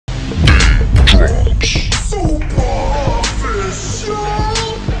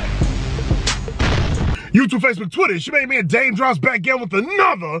YouTube, Facebook, Twitter. It's your main man Daym Drops back again with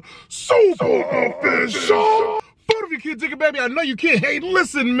another super official. Photo of your kid, take it, baby. I know you can't hate.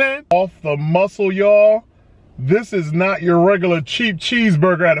 Listen, man. Off the muscle, y'all. This is not your regular cheap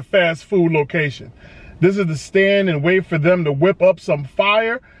cheeseburger at a fast food location. This is to stand and wait for them to whip up some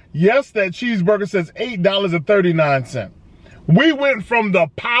fire. Yes, that cheeseburger says $8.39. We went from the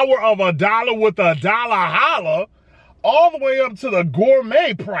power of $1 with a dollar holla all the way up to the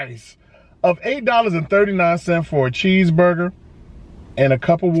gourmet price of $8.39 for a cheeseburger and a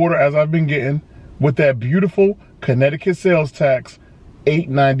cup of water, as I've been getting, with that beautiful Connecticut sales tax,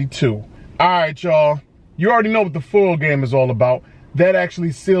 $8.92. All right, y'all. You already know what the full game is all about. That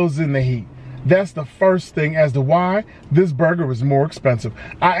actually seals in the heat. That's the first thing as to why this burger is more expensive.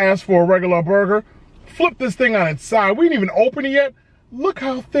 I asked for a regular burger. Flip this thing on its side. We didn't even open it yet. Look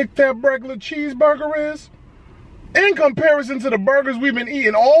how thick that regular cheeseburger is. In comparison to the burgers we've been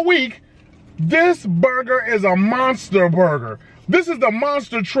eating all week, this burger is a monster burger. This is the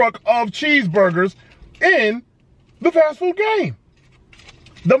monster truck of cheeseburgers in the fast food game.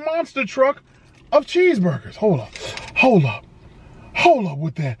 The monster truck of cheeseburgers. Hold up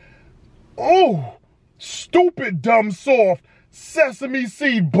with that. Oh, stupid, dumb, soft sesame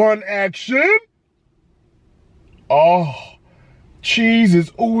seed bun action. Oh, cheese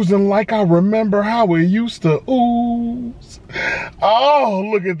is oozing like I remember how it used to ooze. Oh,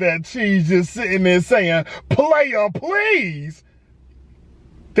 look at that cheese just sitting there saying, "Player, please."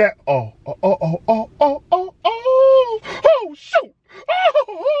 That, oh, shoot.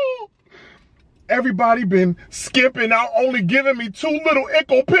 Oh. Everybody been skipping out, only giving me 2 little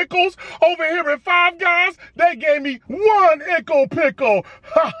ickle pickles. Over here at Five Guys, they gave me 1 ickle pickle.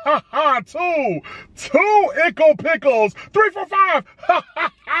 Ha ha ha, 2 ickle pickles. 3 for 5. Ha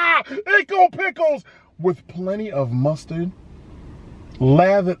ha ha, ickle pickles with plenty of mustard,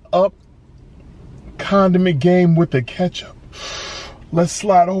 lathered up condiment game with the ketchup. Let's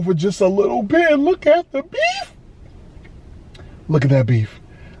slide over just a little bit. Look at the beef. Look at that beef.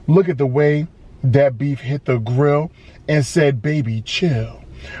 Look at the way that beef hit the grill and said, "Baby, chill.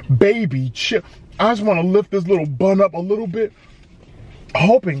 Baby, chill." I just want to lift this little bun up a little bit,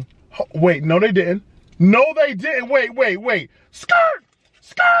 hoping, wait, no they didn't. No they didn't, wait. Skirt.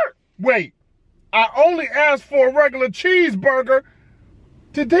 Wait, I only asked for a regular cheeseburger.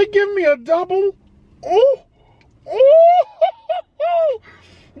 Did they give me a double? Oh,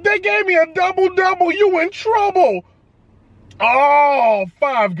 they gave me a double, you in trouble. Oh,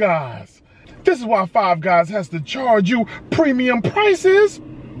 Five Guys. This is why Five Guys has to charge you premium prices,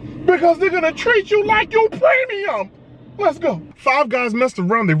 because they're gonna treat you like you premium. Let's go. Five Guys messed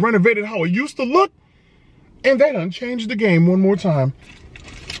around. They renovated how it used to look, and they done changed the game one more time.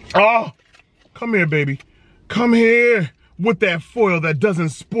 Oh, come here, baby. Come here with that foil that doesn't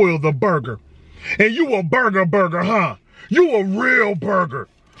spoil the burger. And you a burger, huh? You a real burger.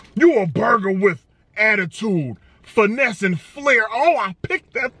 You a burger with attitude, finesse, and flair. Oh, I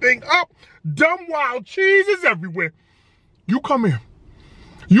picked that thing up. Dumb wild cheese is everywhere. You come here.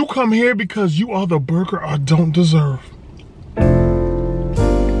 You come here because you are the burger I don't deserve.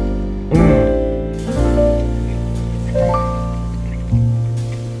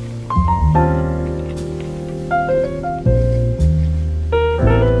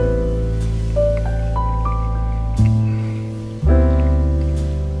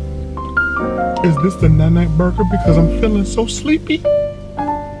 Is this the night-night burger because I'm feeling so sleepy?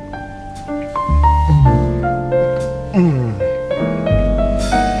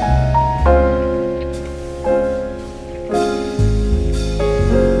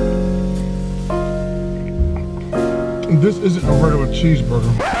 This isn't a regular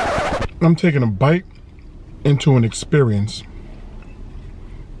cheeseburger. I'm taking a bite into an experience.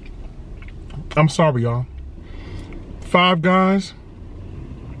 I'm sorry, y'all. Five Guys,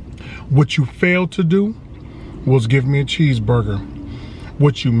 what you failed to do was give me a cheeseburger.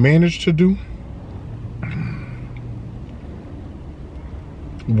 What you managed to do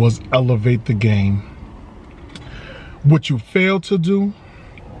was elevate the game. What you failed to do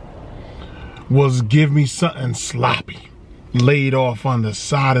was give me something sloppy, laid off on the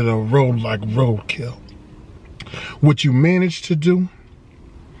side of the road like roadkill. What you managed to do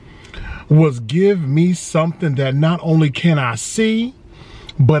was give me something that not only can I see,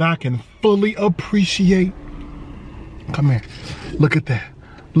 but I can fully appreciate. Come here. Look at that.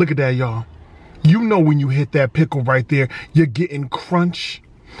 Look at that, y'all. You know when you hit that pickle right there, you're getting crunch.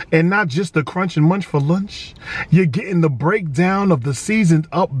 And not just the crunch and munch for lunch. You're getting the breakdown of the seasoned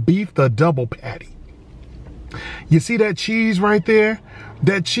up beef, the double patty. You see that cheese right there?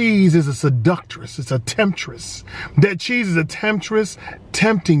 That cheese is a seductress. It's a temptress. That cheese is a temptress,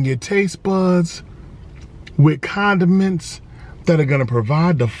 tempting your taste buds with condiments that are gonna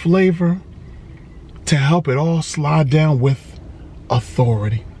provide the flavor to help it all slide down with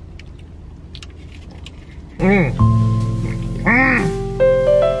authority.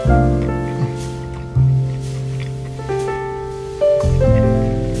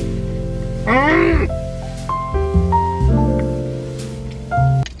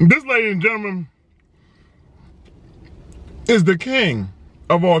 This, ladies and gentlemen, is the king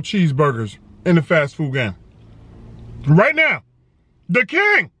of all cheeseburgers in the fast food game. Right now, the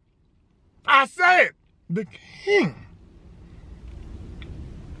king. I say it, the king.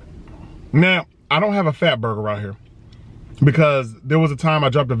 Now, I don't have a fat burger out here because there was a time I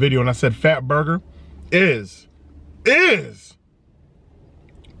dropped a video and I said fat burger is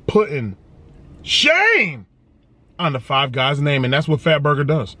putting shame on the Five Guys name, and that's what Fat Burger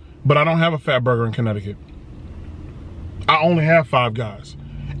does. But I don't have a Fat Burger in Connecticut. I only have Five Guys.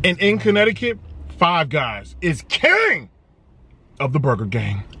 And in Connecticut, Five Guys is king of the burger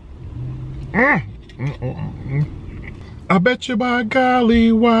gang. I bet you by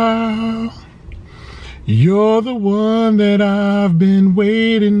golly, wow, you're the one that I've been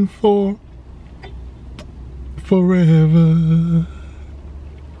waiting for forever.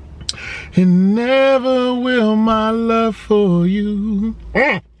 And never will my love for you.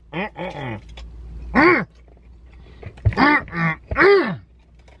 I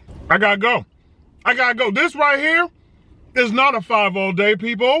gotta go. I gotta go. This right here is not a 5 all day,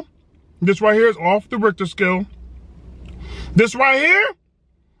 people. This right here is off the Richter scale. This right here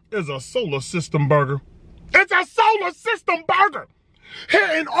is a solar system burger. It's a solar system burger.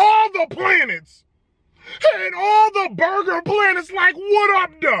 Hitting all the planets. Hitting all the burger planets like, what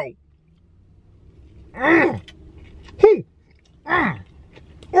up, though?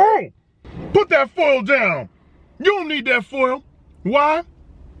 Oh, put that foil down. You don't need that foil. Why?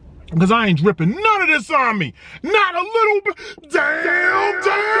 Because I ain't dripping none of this on me. Not a little bit. Damn.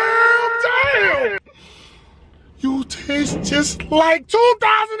 You taste just like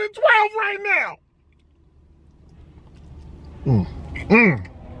 2012 right now.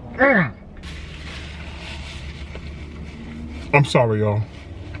 I'm sorry, y'all.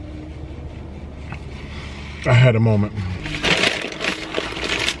 I had a moment.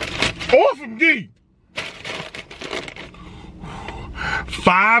 Awesome D.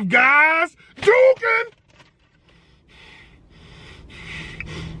 Five Guys duking.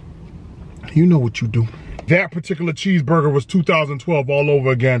 You know what you do. That particular cheeseburger was 2012 all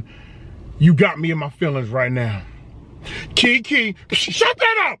over again. You got me in my feelings right now. Key, shut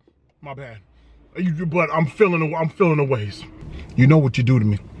that up. My bad. But I'm feeling the ways. You know what you do to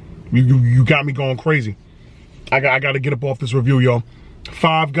me. You got me going crazy. I got to get up off this review, y'all.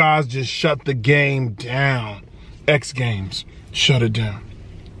 Five Guys just shut the game down. X Games, shut it down.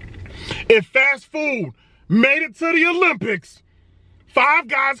 If fast food made it to the Olympics, Five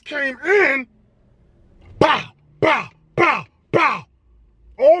Guys came in, bow, bow, bow, bow.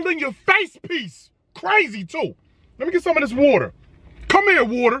 All in your face piece. Crazy, too. Let me get some of this water. Come here,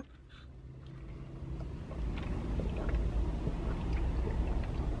 water.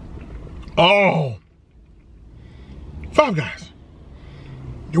 Oh. Five Guys.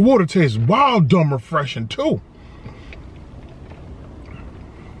 Your water tastes wild, dumb, refreshing, too.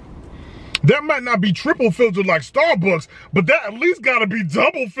 That might not be triple filtered like Starbucks, but that at least gotta be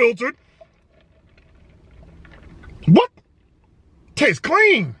double filtered. What? Tastes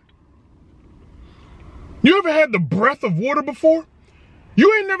clean. You ever had the breath of water before?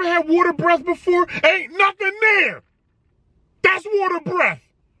 You ain't never had water breath before? Ain't nothing there. That's water breath.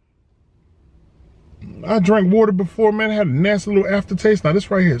 I drank water before, man. It had a nasty little aftertaste. Now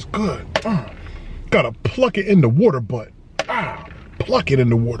this right here is good. Gotta pluck it in the water butt. Pluck it in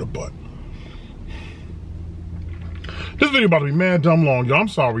the water butt. This video about to be mad dumb long, y'all. I'm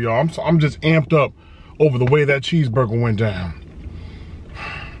sorry, y'all. I'm just amped up over the way that cheeseburger went down.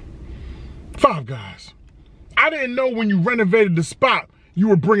 Five Guys. I didn't know when you renovated the spot you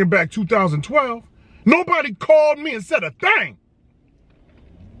were bringing back 2012. Nobody called me and said a thing.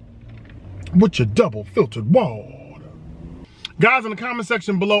 With your double filtered water. Guys, in the comment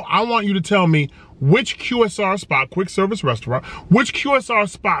section below, I want you to tell me which QSR spot, quick service restaurant, which QSR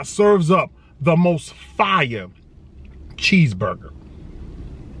spot serves up the most fire cheeseburger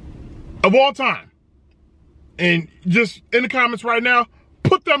of all time. And just in the comments right now,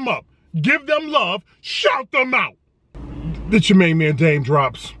 put them up. Give them love. Shout them out. It's your main man, Daym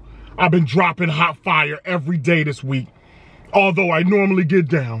Drops. I've been dropping hot fire every day this week, although I normally get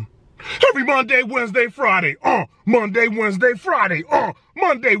down. Every Monday, Wednesday, Friday. Monday, Wednesday, Friday.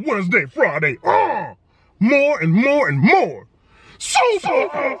 Monday, Wednesday, Friday. More and more and more. Super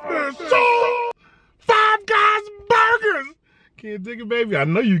official. Five Can't dig it, baby? I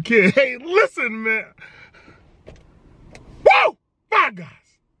know you can. Hey, listen, man. Woo! My God.